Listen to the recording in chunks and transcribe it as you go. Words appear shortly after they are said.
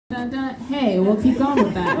Hey, we'll keep going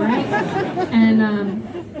with that, right? And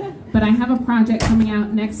but I have a project coming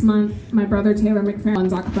out next month. My brother Taylor McFerrin,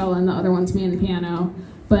 one's a cappella and the other one's me and the piano.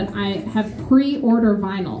 But I have pre-order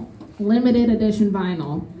vinyl, limited edition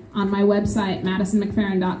vinyl, on my website,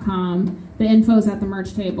 MadisonMcFerrin.com. The info's at the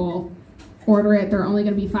merch table. Order it. They're only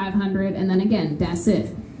going to be 500, and then again, that's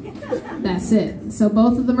it. That's it. So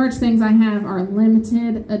both of the merch things I have are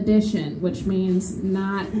limited edition, which means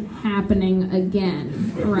not happening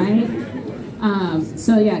again, right?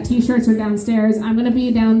 So yeah, t-shirts are downstairs. I'm going to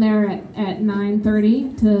be down there at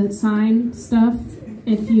 9:30 to sign stuff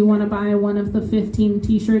if you want to buy one of the 15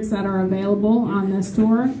 t-shirts that are available on this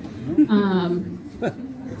tour.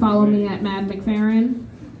 Follow me at Mad McFerrin.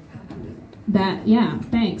 Yeah,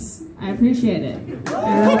 thanks. I appreciate it.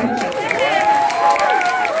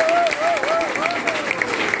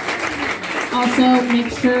 Also,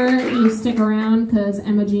 make sure you stick around because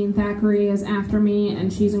Emma Jean Thackeray is after me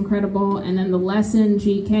and she's incredible. And then the lesson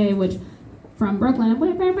GK, which from Brooklyn,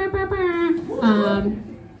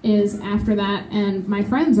 is after that, and my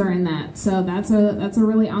friends are in that. So that's a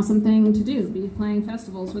really awesome thing to do, be playing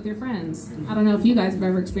festivals with your friends. I don't know if you guys have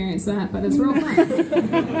ever experienced that, but it's real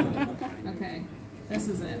fun. Okay, this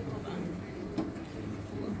is it.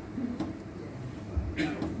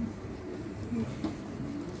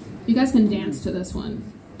 You guys can dance to this one,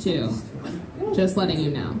 too. Just letting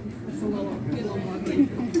you know. It's a little more good.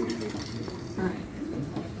 All right.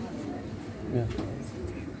 Yeah.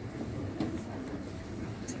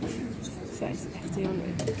 Side.